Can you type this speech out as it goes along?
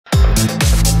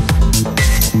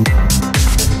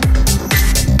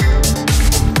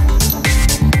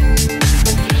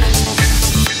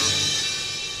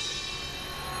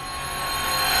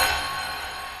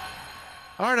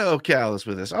Ocal is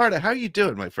with us. Arda, how are you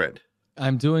doing, my friend?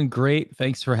 I'm doing great.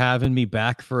 Thanks for having me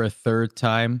back for a third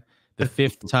time. The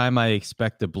fifth time I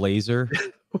expect a blazer.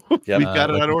 We've got it like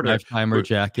on a order. five-timer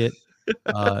jacket.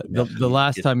 The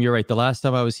last time, you're right, the last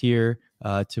time I was here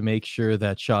to make sure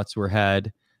that shots were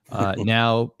had.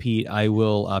 Now, Pete, I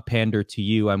will pander to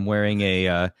you. I'm wearing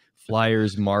a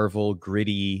Flyers Marvel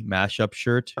gritty mashup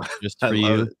shirt just I for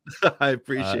love you. it. I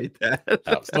appreciate that.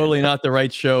 Totally not the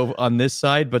right show on this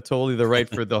side, but totally the right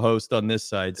for the host on this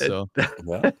side. So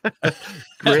Well,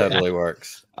 Great. totally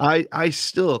works. I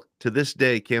still, to this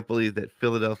day, can't believe that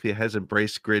Philadelphia has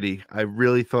embraced gritty. I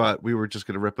really thought we were just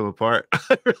going to rip them apart.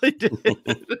 I really did.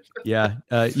 yeah,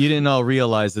 you didn't all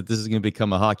realize that this is going to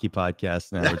become a hockey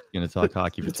podcast. Now we're going to talk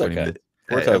hockey for It's 20 okay. minutes.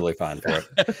 We're totally fine for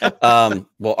it.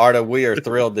 Well, Arda, we are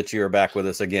thrilled that you are back with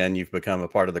us again. You've become a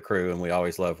part of the crew, and we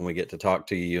always love when we get to talk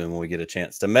to you and when we get a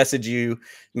chance to message you,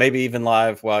 maybe even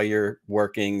live while you're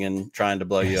working and trying to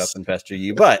blow you up and pester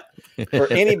you. But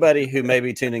for anybody who may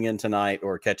be tuning in tonight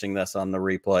or catching this on the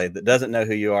replay that doesn't know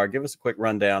who you are, give us a quick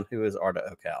rundown. Who is Arda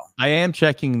Ocal? I am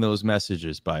checking those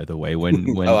messages, by the way,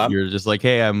 when you're just like,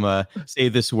 hey, I'm say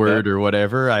this word or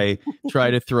whatever. I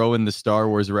try to throw in the Star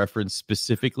Wars reference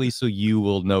specifically so you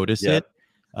will notice it.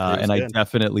 And I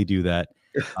definitely do that.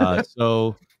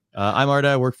 So I'm Arda.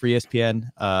 I work for ESPN.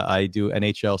 I do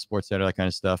NHL, Sports Center, that kind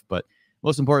of stuff. But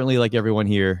most importantly, like everyone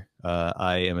here,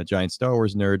 I am a giant Star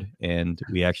Wars nerd. And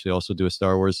we actually also do a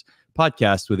Star Wars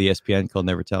podcast with ESPN called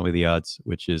Never Tell Me the Odds,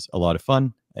 which is a lot of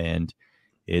fun. And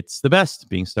it's the best.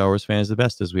 Being Star Wars fan is the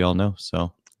best, as we all know.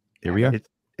 So here we are.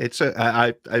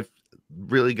 I've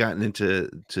really gotten into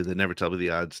the Never Tell Me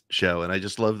the Odds show, and I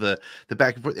just love the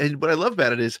back and forth. And what I love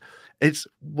about it is, it's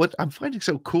what I'm finding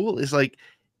so cool is like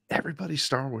everybody's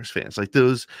Star Wars fans. Like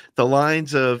the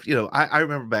lines of, I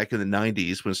remember back in the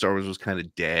 90s when Star Wars was kind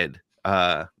of dead.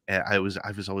 And I was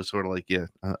always sort of like, yeah,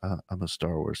 I'm a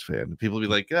Star Wars fan. And people would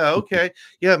be like, oh, okay,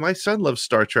 yeah, my son loves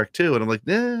Star Trek too. And I'm like,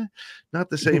 nah, not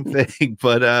the same thing.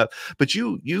 But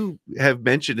you have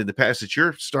mentioned in the past that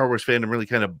your Star Wars fandom really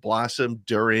kind of blossomed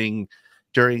during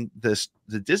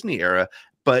the Disney era.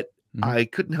 But I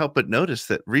couldn't help but notice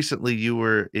that recently you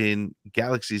were in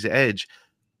Galaxy's Edge.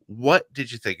 What did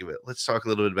you think of it? Let's talk a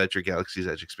little bit about your Galaxy's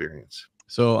Edge experience.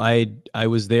 So I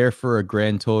was there for a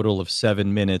grand total of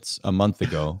 7 minutes a month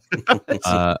ago.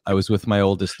 I was with my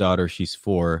oldest daughter. She's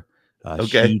 4.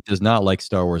 She does not like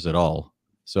Star Wars at all.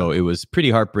 So it was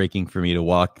pretty heartbreaking for me to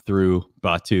walk through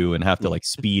Batuu and have to like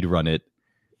speed run it.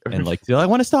 And like, I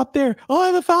want to stop there. Oh,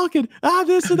 I'm a Falcon.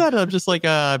 This and that. And I'm just like,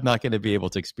 I'm not going to be able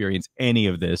to experience any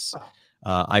of this.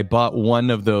 I bought one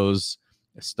of those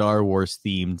Star Wars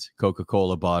themed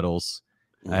Coca-Cola bottles.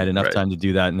 I had enough time to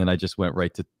do that, and then I just went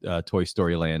right to Toy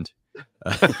Story Land,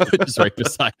 just right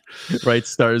beside,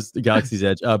 Stars Galaxy's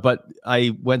Edge. But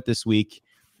I went this week.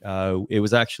 It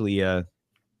was actually a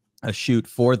shoot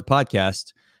for the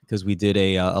podcast because we did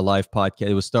a live podcast.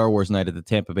 It was Star Wars night at the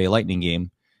Tampa Bay Lightning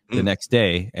game the next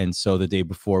day, and so the day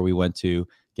before we went to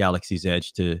Galaxy's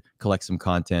Edge to collect some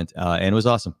content, and it was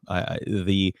awesome.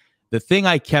 The thing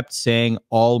I kept saying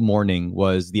all morning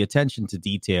was the attention to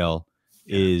detail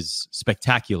is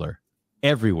spectacular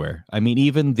everywhere. I mean,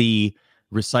 even the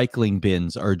recycling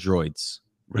bins are droids,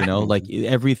 like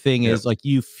everything is like,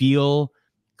 you feel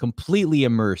completely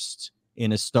immersed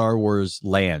in a Star Wars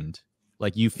land.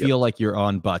 Like you feel like you're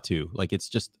on Batuu. Like it's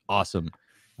just awesome.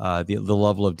 The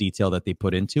level of detail that they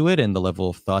put into it and the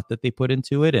level of thought that they put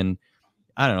into it. And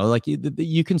I don't know, like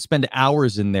you can spend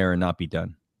hours in there and not be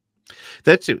done.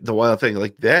 That's the wild thing.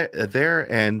 Like that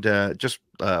there, and just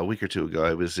a week or two ago,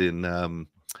 I was in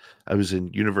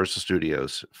Universal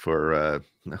Studios for a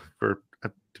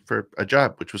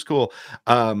job, which was cool.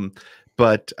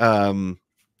 But going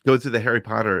through the Harry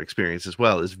Potter experience as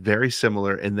well is very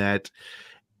similar in that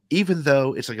even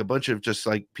though it's like a bunch of just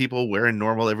like people wearing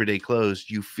normal everyday clothes,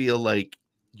 you feel like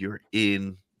you're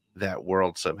in that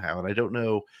world somehow. And I don't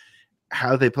know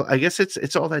how they play. I guess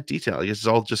it's all that detail. I guess it's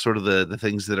all just sort of the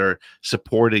things that are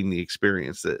supporting the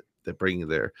experience that bring you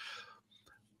there.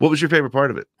 What was your favorite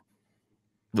part of it?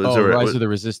 Rise of the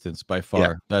Resistance by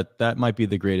far. Yeah. That might be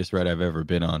the greatest ride I've ever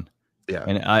been on. Yeah.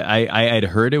 And I had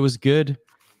heard it was good,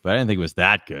 but I didn't think it was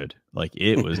that good. Like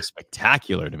it was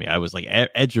spectacular to me. I was like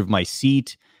edge of my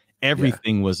seat.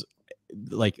 Everything was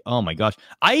like, oh my gosh.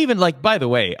 I even like, by the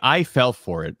way, I fell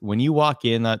for it. When you walk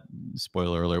in, that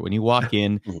spoiler alert, when you walk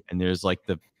in and there's like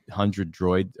the 100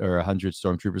 droid or 100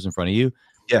 stormtroopers in front of you.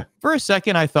 Yeah. For a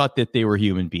second, I thought that they were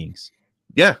human beings.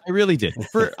 Yeah, I really did.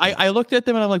 I looked at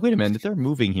them and I'm like, wait a minute, they're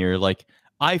moving here. Like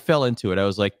I fell into it. I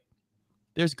was like,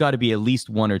 there's got to be at least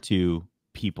 1 or 2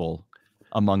 people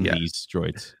among these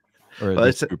droids or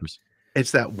these troopers.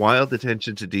 It's that wild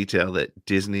attention to detail that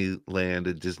Disneyland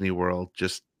and Disney World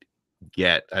just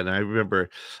get. And I remember,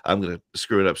 I'm gonna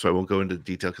screw it up, so I won't go into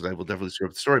detail because I will definitely screw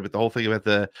up the story. But the whole thing about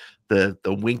the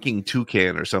winking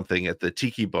toucan or something at the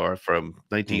tiki bar from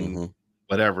 19 Mm-hmm.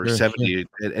 whatever Sure, 70,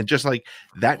 and just like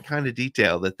that kind of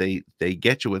detail that they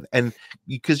get you with, and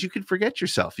because you can forget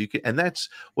yourself, you can, and that's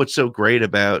what's so great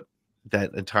about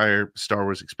that entire Star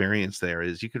Wars experience. There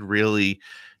is you could really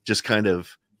just kind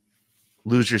of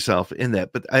lose yourself in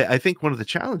that. But I think one of the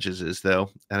challenges is though,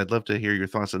 and I'd love to hear your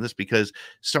thoughts on this, because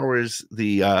Star Wars,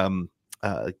 the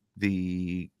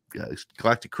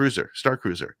Galactic Cruiser, Star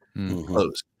Cruiser, Mm-hmm.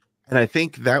 closed. And I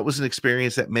think that was an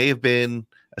experience that may have been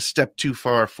a step too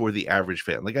far for the average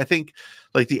fan. Like I think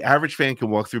like the average fan can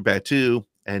walk through Batuu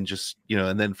and just,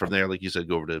 and then from there, like you said,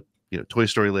 go over to, Toy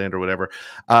Story Land or whatever.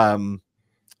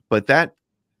 But that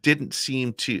didn't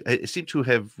seem to, it seemed to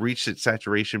have reached its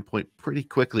saturation point pretty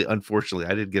quickly. Unfortunately, I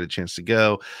didn't get a chance to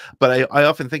go, but I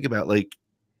often think about like,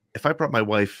 if I brought my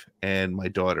wife and my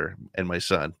daughter and my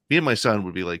son, me and my son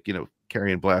would be like,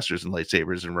 carrying blasters and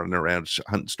lightsabers and running around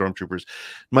hunting stormtroopers.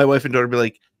 My wife and daughter would be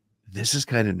like, this is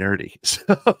kind of nerdy. So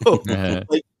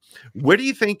like, where do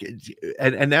you think,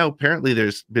 and now apparently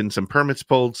there's been some permits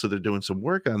pulled, so they're doing some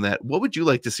work on that. What would you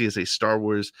like to see as a Star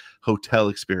Wars hotel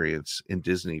experience in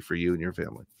Disney for you and your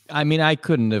family? I mean, I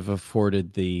couldn't have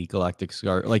afforded the Galactic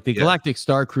Star, like the Galactic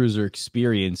Star Cruiser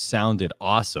experience sounded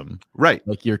awesome. Right.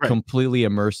 Like you're completely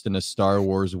immersed in a Star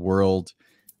Wars world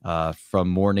from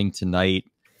morning to night,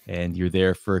 and you're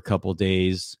there for a couple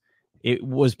days. It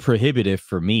was prohibitive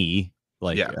for me,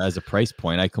 like as a price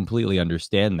point. I completely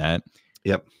understand that.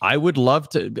 Yep. I would love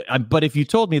to, but if you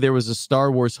told me there was a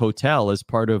Star Wars hotel as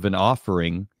part of an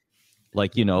offering,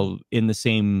 like, in the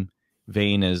same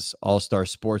vein as All-Star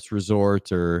Sports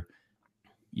Resort or,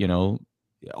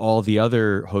 all the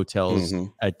other hotels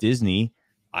at Disney,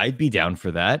 I'd be down for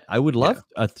that. I would love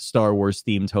a Star Wars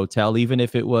themed hotel, even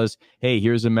if it was, hey,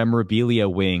 here's a memorabilia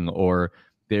wing, or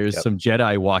there's some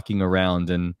Jedi walking around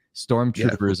and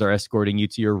stormtroopers are escorting you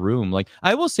to your room. Like,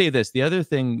 I will say this, the other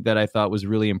thing that I thought was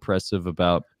really impressive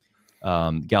about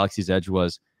Galaxy's Edge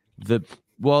was the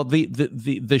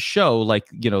show, like,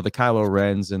 the Kylo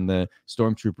Rens and the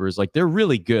stormtroopers, like, they're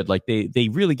really good. Like they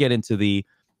really get into the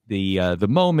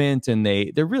moment, and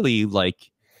they're really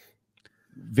like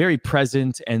very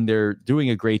present, and they're doing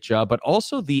a great job. But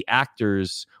also the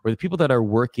actors or the people that are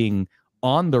working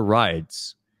on the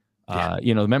rides,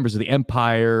 the members of the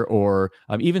Empire, or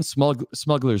even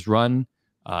Smuggler's Run,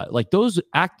 like those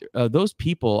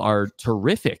people are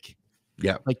terrific.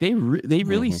 Yeah, like they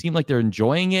really seem like they're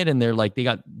enjoying it, and they're like, they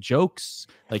got jokes.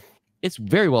 Like, it's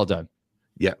very well done.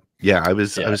 Yeah. I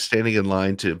was standing in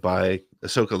line to buy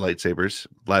Ahsoka lightsabers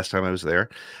last time I was there.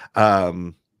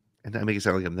 And I make it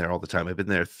sound like I'm there all the time. I've been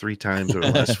there 3 times over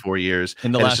the last 4 years.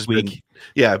 In the last week.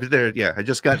 I've been there. Yeah, I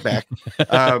just got back.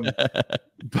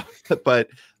 But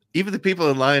even the people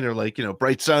in line are like,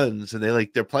 bright suns, and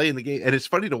they're playing the game. And it's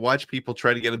funny to watch people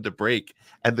try to get them to break.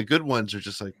 And the good ones are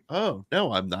just like, oh,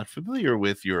 no, I'm not familiar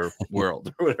with your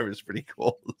world or whatever. It's pretty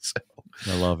cool. So,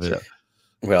 I love it.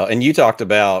 Well, and you talked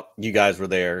about, you guys were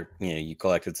there, you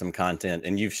collected some content,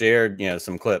 and you've shared,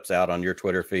 some clips out on your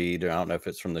Twitter feed. I don't know if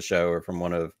it's from the show or from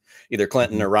one of either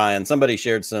Clinton or Ryan. Somebody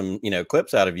shared some,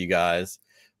 clips out of you guys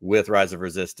with Rise of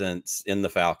Resistance, in the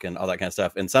Falcon, all that kind of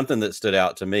stuff. And something that stood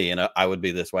out to me, and I would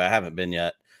be this way, I haven't been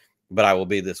yet, but I will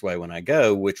be this way when I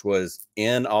go, which was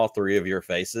in all 3 of your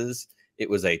faces, it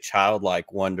was a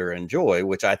childlike wonder and joy,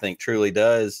 which I think truly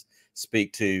does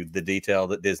speak to the detail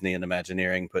that Disney and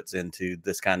Imagineering puts into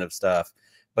this kind of stuff.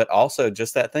 But also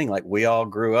just that thing, like, we all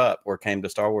grew up or came to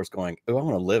Star Wars going, oh, I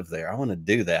want to live there, I want to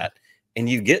do that. And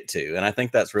you get to, and I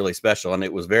think that's really special. And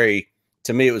it was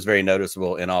to me, it was very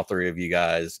noticeable in all 3 of you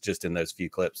guys, just in those few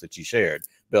clips that you shared,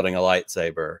 building a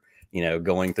lightsaber,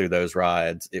 going through those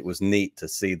rides. It was neat to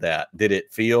see that. Did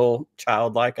it feel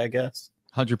childlike, I guess?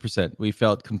 100%. We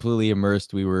felt completely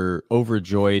immersed. We were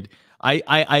overjoyed.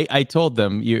 I told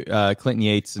them, Clinton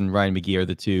Yates and Ryan McGee are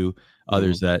the 2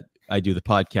 others that I do the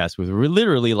podcast with. We're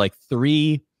literally like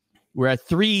we're at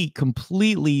 3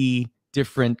 completely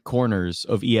different corners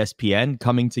of ESPN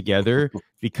coming together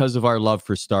because of our love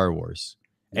for Star Wars.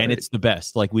 Right. And it's the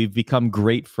best. Like, we've become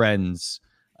great friends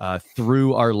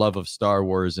through our love of Star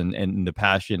Wars and the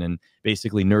passion, and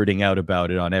basically nerding out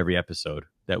about it on every episode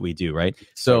that we do. Right.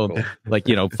 So cool. Like,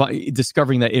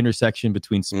 discovering that intersection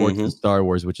between sports and Star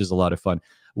Wars, which is a lot of fun.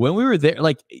 When we were there,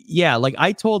 like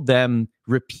I told them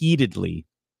repeatedly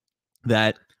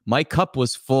that my cup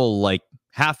was full, like,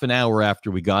 half an hour after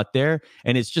we got there,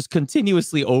 and it's just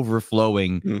continuously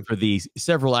overflowing for these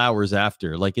several hours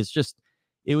after. Like, it's just,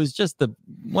 it was just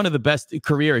one of the best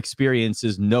career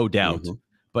experiences, no doubt.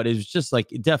 But it was just like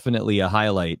definitely a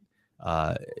highlight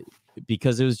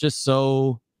because it was just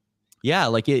so, yeah,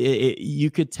 like you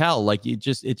could tell, like it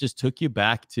just took you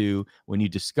back to when you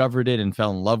discovered it and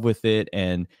fell in love with it,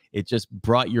 and it just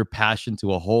brought your passion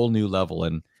to a whole new level.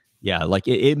 And yeah, like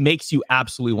it makes you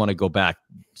absolutely want to go back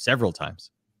several times.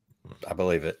 I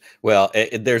believe it. Well,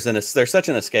 there's such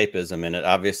an escapism in it.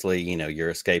 Obviously, you know, you're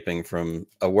escaping from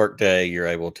a work day. You're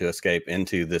able to escape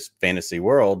into this fantasy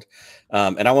world.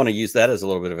 And I want to use that as a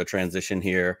little bit of a transition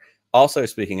here. Also,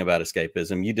 speaking about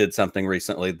escapism, you did something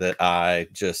recently that I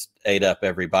just ate up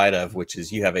every bite of, which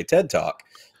is you have a TED Talk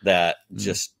that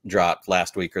just dropped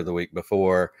last week or the week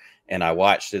before. And I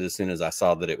watched it as soon as I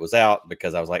saw that it was out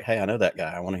because I was like, hey, I know that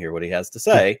guy. I want to hear what he has to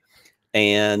say.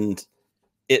 And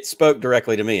it spoke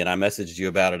directly to me. And I messaged you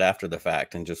about it after the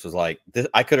fact and just was like,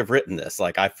 I could have written this.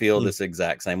 Like, I feel this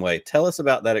exact same way. Tell us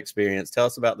about that experience. Tell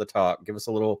us about the talk. Give us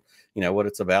a little, you know, what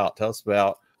it's about. Tell us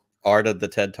about Arda, the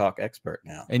TED Talk expert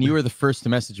now. And you were the first to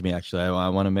message me, actually. I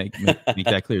want to make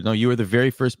that clear. No, you were the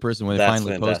very first person when it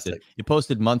finally posted. You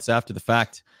posted months after the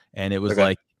fact, and it was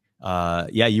like,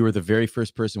 yeah, you were the very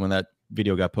first person when that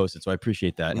video got posted. So I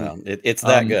appreciate that. Well, it's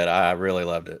that good. I really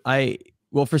loved it.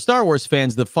 Well, for Star Wars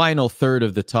fans, the final third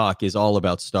of the talk is all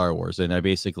about Star Wars. And I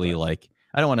basically like,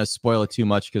 I don't want to spoil it too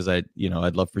much because I'd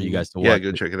love for you guys to watch.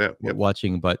 Go check it out.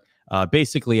 Watching, but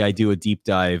basically I do a deep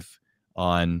dive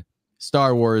on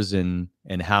Star Wars and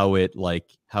how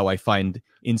I find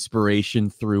inspiration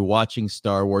through watching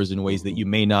Star Wars in ways that you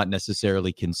may not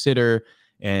necessarily consider.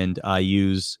 And I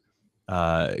use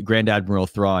Grand Admiral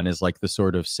Thrawn as like the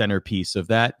sort of centerpiece of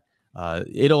that.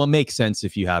 It'll make sense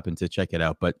if you happen to check it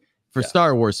out. But for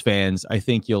Star Wars fans, I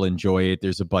think you'll enjoy it.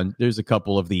 There's a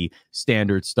couple of the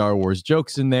standard Star Wars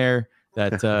jokes in there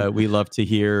that we love to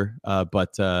hear.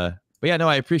 But yeah, no,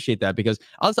 I appreciate that because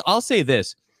I'll say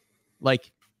this,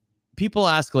 like, people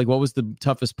ask, like, what was the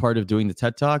toughest part of doing the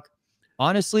TED Talk?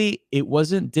 Honestly, it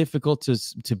wasn't difficult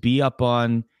to be up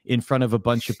in front of a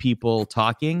bunch of people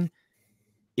talking.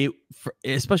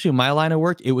 Especially in my line of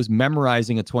work, it was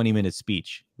memorizing a 20-minute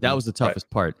speech. That was the toughest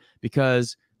part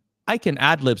because I can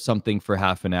ad-lib something for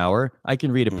half an hour. I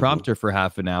can read a prompter for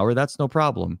half an hour. That's no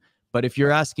problem. But if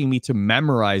you're asking me to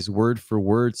memorize word for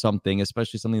word something,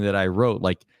 especially something that I wrote,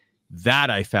 like, that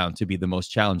I found to be the most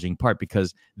challenging part,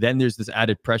 because then there's this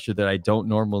added pressure that I don't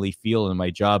normally feel in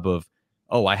my job of,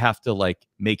 oh, I have to like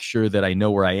make sure that I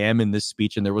know where I am in this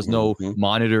speech. And there was no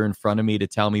monitor in front of me to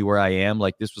tell me where I am.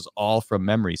 Like, this was all from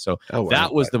memory. So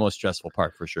that was the most stressful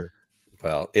part for sure.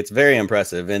 Well, it's very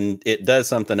impressive. And it does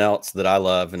something else that I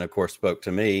love and of course spoke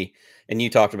to me. And you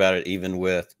talked about it even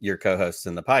with your co-hosts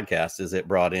in the podcast, is it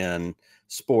brought in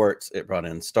sports, it brought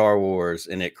in Star Wars,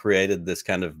 and it created this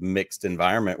kind of mixed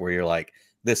environment where you're like,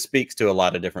 this speaks to a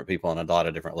lot of different people on a lot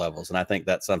of different levels. And I think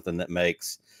that's something that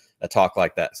makes a talk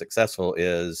like that successful,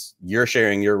 is you're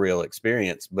sharing your real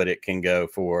experience, but it can go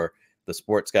for the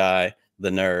sports guy, the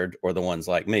nerd, or the ones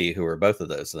like me who are both of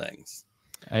those things.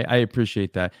 I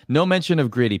appreciate that. No mention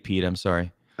of Gritty, Pete. I'm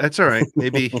sorry. That's all right.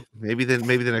 Maybe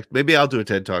I'll do a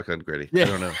TED Talk on Gritty. Yeah. I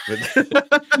don't know. But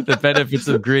the benefits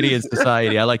of Gritty in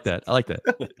society. I like that.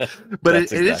 But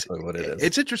it is what it is.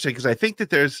 It's interesting because I think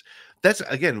that that's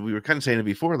again, we were kind of saying it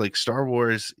before, like Star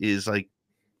Wars is like,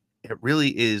 it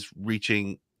really is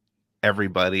reaching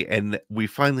everybody, and we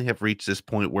finally have reached this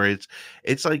point where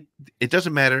it's like, it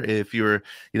doesn't matter if you're,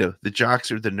 the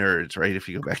jocks or the nerds, right? If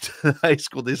you go back to high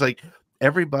school, there's like,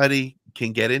 everybody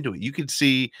can get into it. You can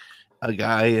see a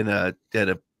guy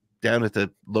down at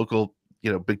the local,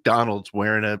 McDonald's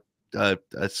wearing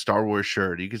a Star Wars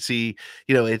shirt. You can see,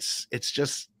 it's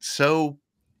just so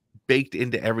baked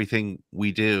into everything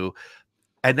we do.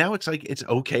 And now it's like, it's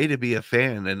okay to be a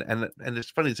fan. And it's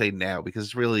funny to say now,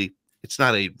 because it's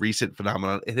not a recent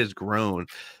phenomenon. It has grown,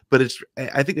 but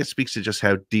I think it speaks to just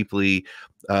how deeply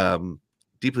a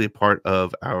part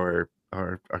of our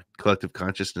collective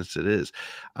consciousness it is.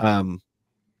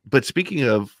 But speaking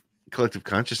of collective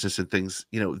consciousness and things,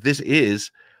 this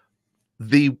is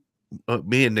me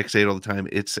and Nick say it all the time,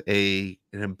 it's an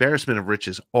embarrassment of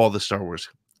riches, all the Star Wars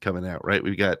coming out, right?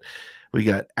 We got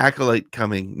Acolyte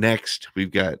coming next,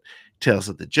 we've got Tales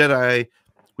of the Jedi,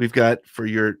 we've got for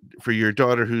your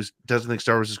daughter who doesn't think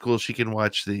Star Wars is cool, she can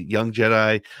watch The Young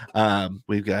Jedi.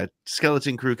 We've got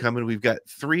Skeleton Crew coming, we've got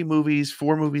 4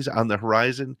 movies on the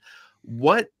horizon.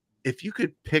 What if you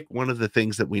could pick one of the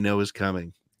things that we know is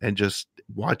coming and just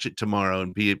watch it tomorrow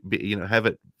and be have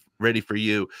it ready for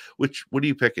you? What are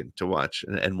you picking to watch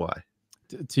and why?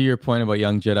 To your point about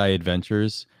Young Jedi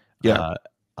Adventures, we have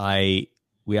a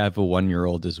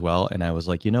 1-year-old as well, and I was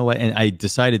like, you know what? And I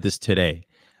decided this today.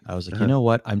 I was like, you know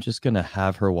what? I'm just going to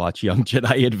have her watch Young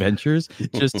Jedi Adventures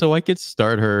just so I could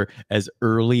start her as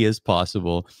early as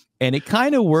possible. And it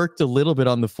kind of worked a little bit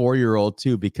on the 4-year-old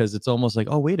too, because it's almost like,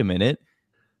 oh, wait a minute.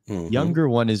 Younger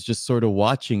one is just sort of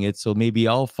watching it. So maybe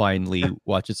I'll finally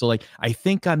watch it. So like, I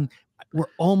think we're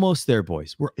almost there,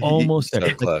 boys. We're almost there.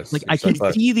 So close. Like I can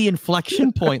see the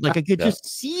inflection point. Like I could just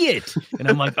see it. And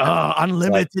I'm like, oh,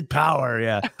 unlimited power.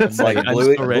 Yeah. It's like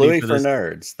Bluey for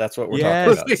nerds. That's what we're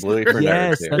talking about. Bluey for nerds.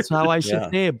 Yes, that's how I should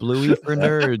say it. Bluey for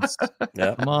nerds.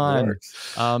 Yeah. Come on.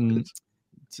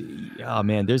 Oh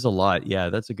man, there's a lot. Yeah,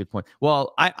 that's a good point.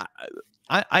 Well,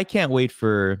 I can't wait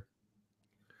for.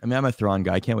 I mean, I'm a Thrawn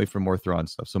guy. I can't wait for more Thrawn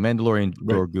stuff. So Mandalorian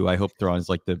Grogu. I hope Thrawn is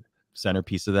like the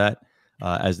centerpiece of that.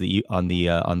 As the on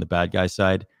the bad guy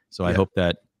side. So I hope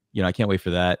that, I can't wait for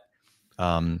that.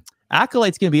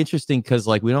 Acolyte's gonna be interesting because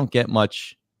like we don't get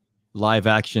much live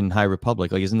action High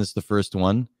Republic. Like, isn't this the first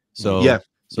one? So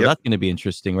that's gonna be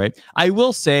interesting, right? I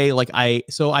will say, like,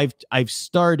 I've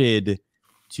started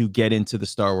to get into the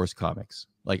Star Wars comics.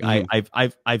 Like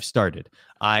I've started.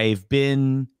 I've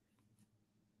been,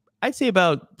 I'd say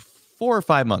about 4 or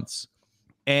 5 months.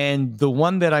 And the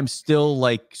one that I'm still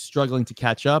like struggling to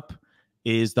catch up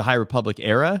is the High Republic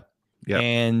era.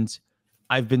 And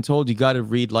I've been told you got to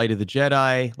read Light of the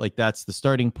Jedi. Like that's the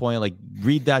starting point. Like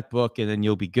read that book and then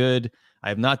you'll be good. I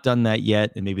have not done that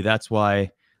yet. And maybe that's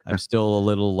why I'm still a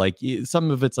little like,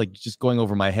 some of it's like just going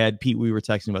over my head. Pete, we were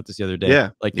texting about this the other day.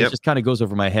 Like it just kind of goes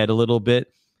over my head a little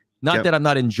bit. Not that I'm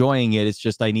not enjoying it. It's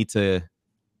just, I need to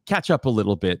catch up a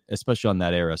little bit, especially on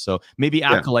that era. So maybe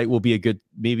Acolyte will be a good,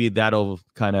 maybe that'll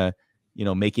kind of,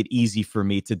 make it easy for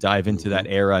me to dive into that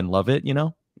era and love it,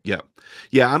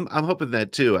 Yeah, I'm hoping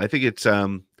that too. I think it's I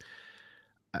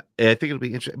think it'll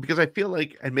be interesting because I feel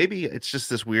like, and maybe it's just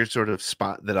this weird sort of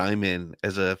spot that I'm in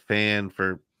as a fan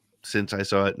since I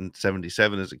saw it in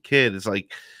 77 as a kid. It's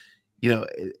like,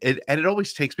 it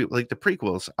always takes people like the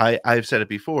prequels. I've said it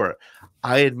before.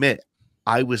 I admit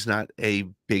I was not a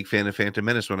big fan of Phantom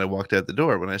Menace when I walked out the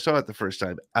door when I saw it the first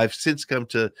time. I've since come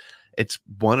to, it's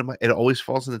one of my, it always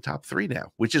falls in the top 3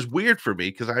 now, which is weird for me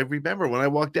because I remember when I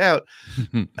walked out,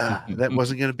 that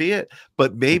wasn't going to be it.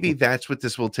 But maybe that's what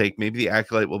this will take. Maybe the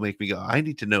Acolyte will make me go, I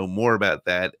need to know more about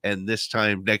that. And this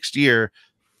time next year,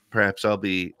 perhaps I'll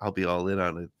be all in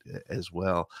on it as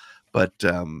well. But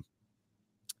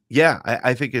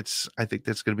I think that's going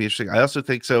to be interesting. I also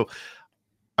think so.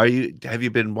 Have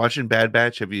you been watching Bad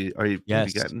Batch? Have you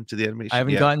gotten to the animation? I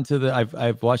haven't gotten to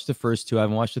I've watched the first 2. I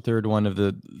haven't watched the third one of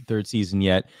the 3rd season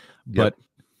yet, but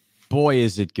boy,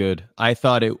 is it good. I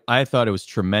thought it was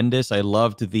tremendous. I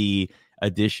loved the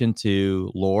addition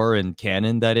to lore and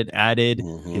canon that it added.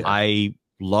 I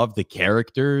love the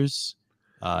characters.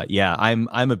 I'm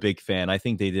a big fan. I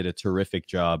think they did a terrific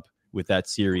job with that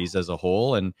series as a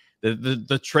whole. And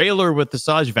the trailer with the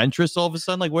Asajj Ventress all of a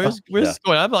sudden, like, where's this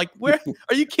going? I'm like, where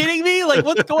are you kidding me? Like,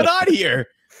 what's going on here?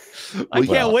 I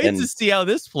can't wait to see how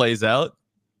this plays out.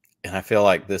 And I feel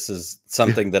like this is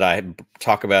something that I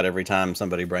talk about every time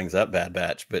somebody brings up Bad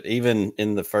Batch. But even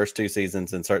in the first 2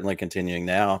 seasons, and certainly continuing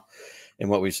now, and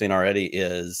what we've seen already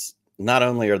is not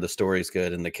only are the stories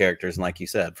good and the characters, and like you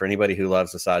said, for anybody who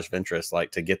loves Asajj Ventress,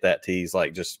 like to get that tease,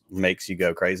 like just makes you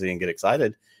go crazy and get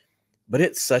excited. But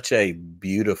it's such a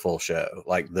beautiful show.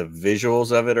 Like the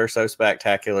visuals of it are so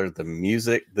spectacular. The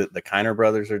music that the Kiner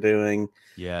brothers are doing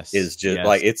is just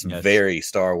like, it's very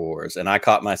Star Wars. And I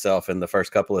caught myself in the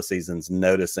first couple of seasons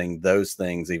noticing those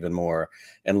things even more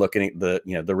and looking at the,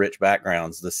 the rich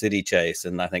backgrounds, the city chase.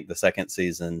 And I think the second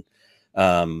season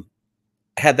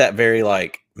had that very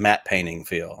like matte painting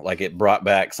feel. Like it brought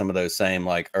back some of those same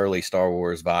like early Star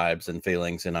Wars vibes and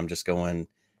feelings. And I'm just going,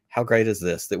 how great is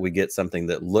this that we get something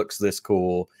that looks this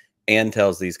cool and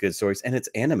tells these good stories, and it's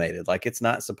animated. Like it's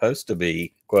not supposed to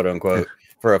be quote unquote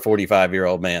for a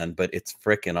 45-year-old man, but it's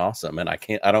freaking awesome. And I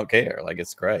don't care. Like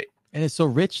it's great. And it's so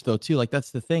rich though too. Like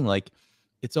that's the thing. Like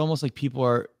it's almost like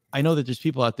I know that there's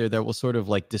people out there that will sort of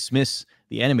like dismiss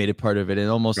the animated part of it and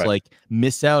almost like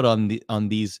miss out on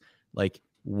these like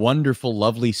wonderful,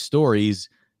 lovely stories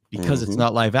because it's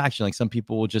not live action. Like some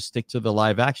people will just stick to the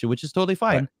live action, which is totally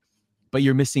fine. But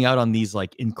you're missing out on these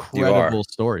like incredible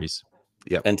stories.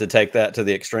 Yeah. And to take that to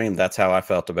the extreme, that's how I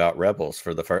felt about Rebels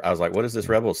for the first. I was like, what is this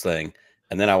Rebels thing?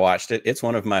 And then I watched it. It's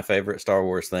one of my favorite Star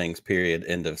Wars things, period.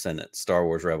 End of sentence. Star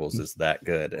Wars Rebels is that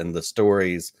good. And the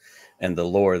stories and the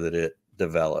lore that it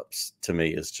develops to me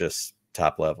is just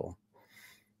top level.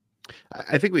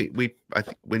 I think I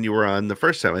think when you were on the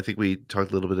first time, I think we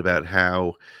talked a little bit about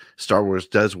how Star Wars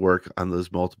does work on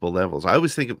those multiple levels. I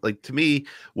always think of, like, to me,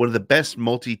 one of the best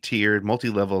multi-tiered,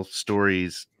 multi-level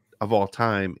stories of all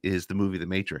time is the movie The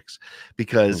Matrix,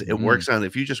 because it works on,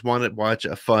 if you just want to watch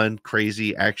a fun,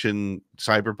 crazy action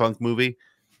cyberpunk movie,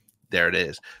 there it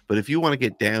is. But if you want to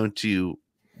get down to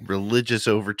religious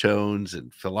overtones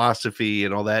and philosophy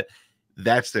and all that,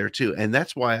 that's there too. And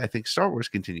that's why I think Star Wars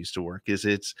continues to work, is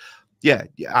it's, yeah,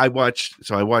 I watched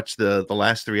the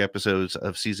last 3 episodes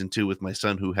of season 2 with my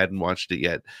son, who hadn't watched it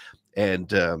yet.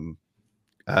 And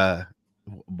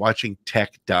watching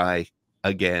tech die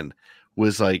again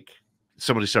was like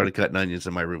somebody started cutting onions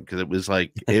in my room, because it was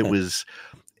like it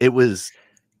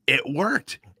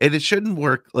worked, and it shouldn't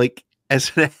work like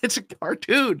as it's a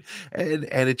cartoon, and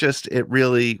it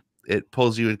really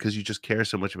pulls you in, because you just care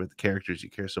so much about the characters, you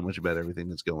care so much about everything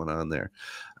that's going on there.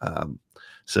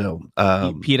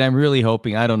 Pete, I'm really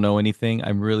hoping, I don't know anything,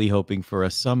 I'm really hoping for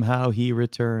a somehow he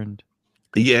returned.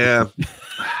 Yeah.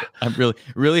 I'm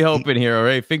really hoping here. All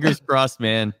right, fingers crossed,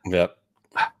 man. Yep.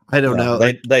 I don't know.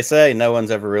 They say no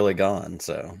one's ever really gone.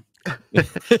 So,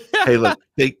 hey, look,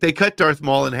 they cut Darth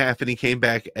Maul in half, and he came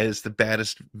back as the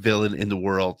baddest villain in the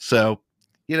world. So,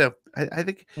 you know, I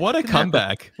think what a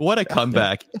comeback! What a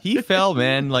comeback! He fell,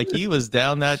 man. Like, he was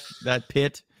down that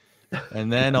pit,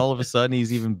 and then all of a sudden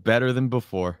he's even better than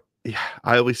before. Yeah,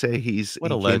 I always say he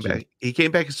legend. He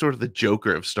came back as sort of the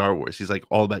Joker of Star Wars. He's like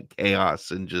all about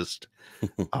chaos and just, it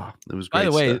was great. By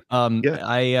the way,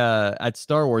 I at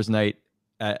Star Wars night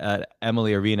at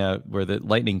Emily Arena, where the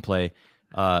Lightning play,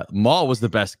 Maul was the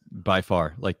best by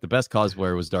far. Like, the best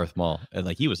cosplayer was Darth Maul, and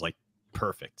like he was like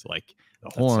perfect, like the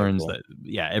horns, so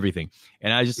cool. Everything.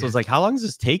 And I just was like, how long does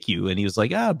this take you? And he was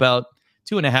like, about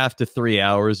 2.5 to 3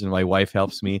 hours, and my wife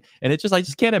helps me. And I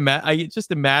just can't imagine. I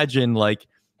just imagine like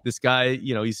this guy,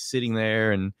 you know, he's sitting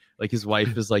there, and like his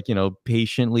wife is like, you know,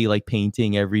 patiently like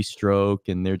painting every stroke,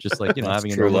 and they're just like, you know,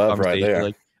 having a normal conversation. Right there.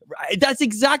 Like, that's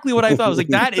exactly what I thought. I was like,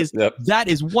 that is that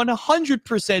is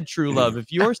 100% true love.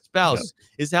 If your spouse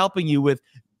is helping you with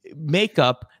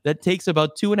makeup that takes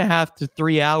about 2.5 to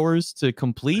 3 hours to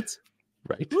complete,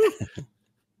 right?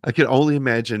 I can only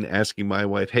imagine asking my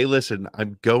wife, "Hey, listen,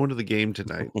 I'm going to the game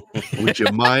tonight. Would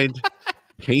you mind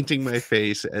painting my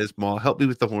face as Maul? Help me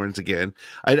with the horns again."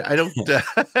 I don't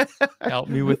help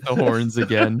me with the horns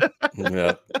again.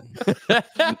 Yeah.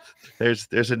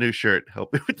 There's a new shirt.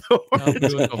 Help me with the horns. Help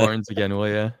me with the horns again, will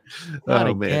you? Not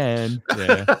again. Man.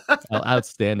 Yeah.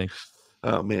 Outstanding.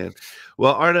 Oh man.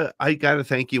 Well, Arda, I gotta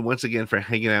thank you once again for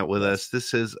hanging out with us.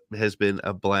 This has been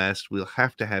a blast. We'll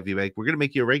have to have you back. We're gonna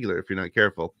make you a regular if you're not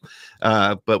careful.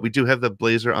 But we do have the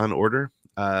blazer on order.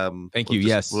 Thank you.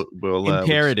 Yes, we'll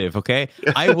imperative. Okay,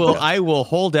 I will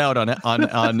hold out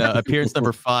on appearance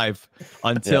number 5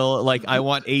 until like I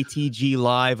want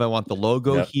ATGLive. I want the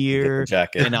logo here, the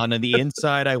jacket, and on the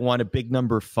inside I want a big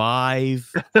number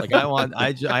 5. Like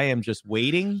I am just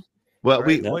waiting. Well,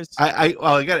 I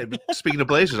got it. Speaking of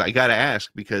blazers, I got to ask,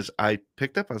 because I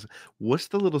picked up. I was, what's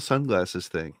the little sunglasses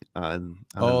thing on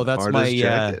that's Arda's my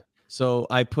jacket? So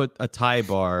I put a tie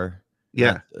bar.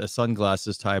 Yeah, a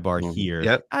sunglasses tie bar here.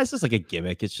 Yep. It's just like a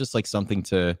gimmick. It's just like something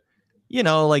to, you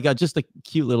know, like just a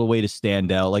cute little way to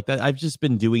stand out. Like that. I've just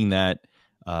been doing that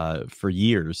for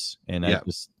years, and I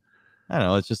don't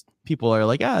know. It's just people are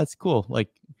like, it's cool. Like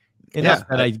enough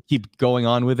that I keep going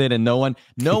on with it, and no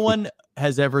one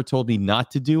has ever told me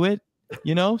not to do it.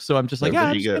 You know, so I'm just like,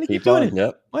 I'm just gonna keep doing it.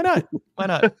 Yep. Why not? Why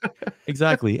not?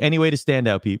 Exactly. Any way to stand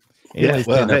out, Pete. Any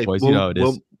stand out, boys. You know how it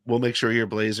is. We'll make sure your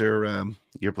blazer has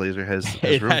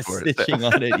room for it. Stitching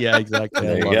on it. Yeah, exactly.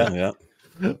 There you go.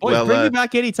 Yeah. Boys, bring me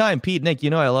back anytime, Pete, Nick. You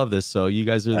know I love this, so you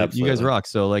guys rock.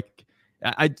 So like,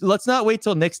 let's not wait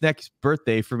till Nick's next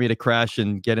birthday for me to crash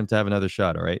and get him to have another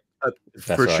shot. All right.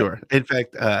 For sure. In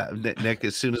fact, Nick,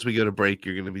 as soon as we go to break,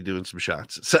 you're going to be doing some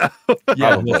shots. So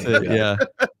yeah, that's it. Yeah.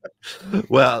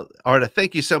 Well, Arda,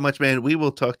 thank you so much, man. We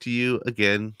will talk to you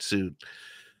again soon.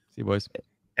 See you, boys.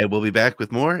 And we'll be back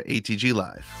with more ATG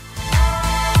Live.